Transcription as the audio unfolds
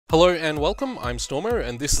Hello and welcome, I'm Stormo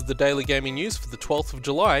and this is the Daily Gaming News for the 12th of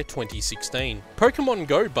July 2016. Pokemon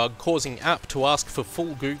Go bug causing app to ask for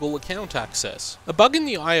full Google account access. A bug in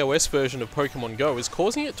the iOS version of Pokemon Go is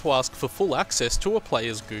causing it to ask for full access to a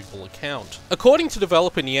player's Google account. According to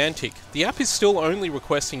developer Niantic, the app is still only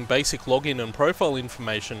requesting basic login and profile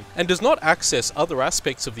information and does not access other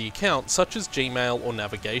aspects of the account such as Gmail or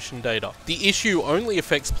navigation data. The issue only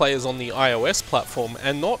affects players on the iOS platform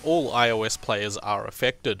and not all iOS players are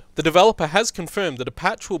affected. The developer has confirmed that a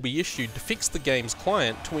patch will be issued to fix the game's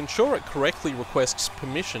client to ensure it correctly requests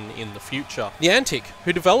permission in the future. Niantic,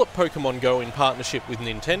 who developed Pokemon Go in partnership with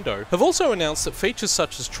Nintendo, have also announced that features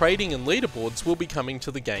such as trading and leaderboards will be coming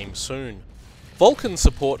to the game soon. Vulkan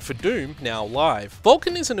support for Doom now live.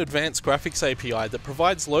 Vulkan is an advanced graphics API that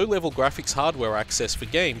provides low-level graphics hardware access for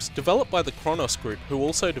games developed by the Kronos Group, who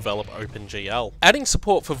also develop OpenGL. Adding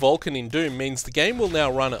support for Vulkan in Doom means the game will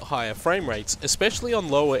now run at higher frame rates, especially on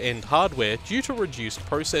lower-end hardware due to reduced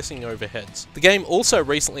processing overheads. The game also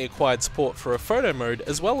recently acquired support for a photo mode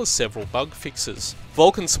as well as several bug fixes.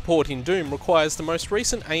 Vulkan support in Doom requires the most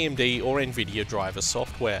recent AMD or Nvidia driver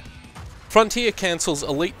software. Frontier cancels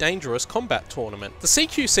Elite Dangerous Combat Tournament. The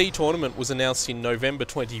CQC tournament was announced in November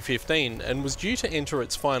 2015 and was due to enter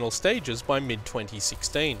its final stages by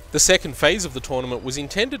mid-2016. The second phase of the tournament was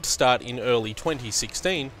intended to start in early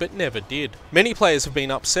 2016, but never did. Many players have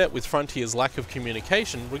been upset with Frontier's lack of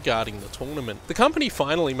communication regarding the tournament. The company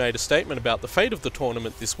finally made a statement about the fate of the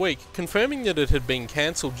tournament this week, confirming that it had been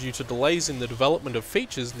cancelled due to delays in the development of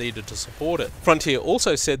features needed to support it. Frontier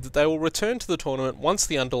also said that they will return to the tournament once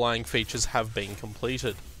the underlying features have been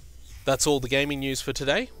completed. That's all the gaming news for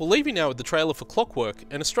today. We'll leave you now with the trailer for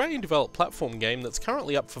ClockWork, an Australian developed platform game that's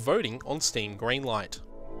currently up for voting on Steam Greenlight.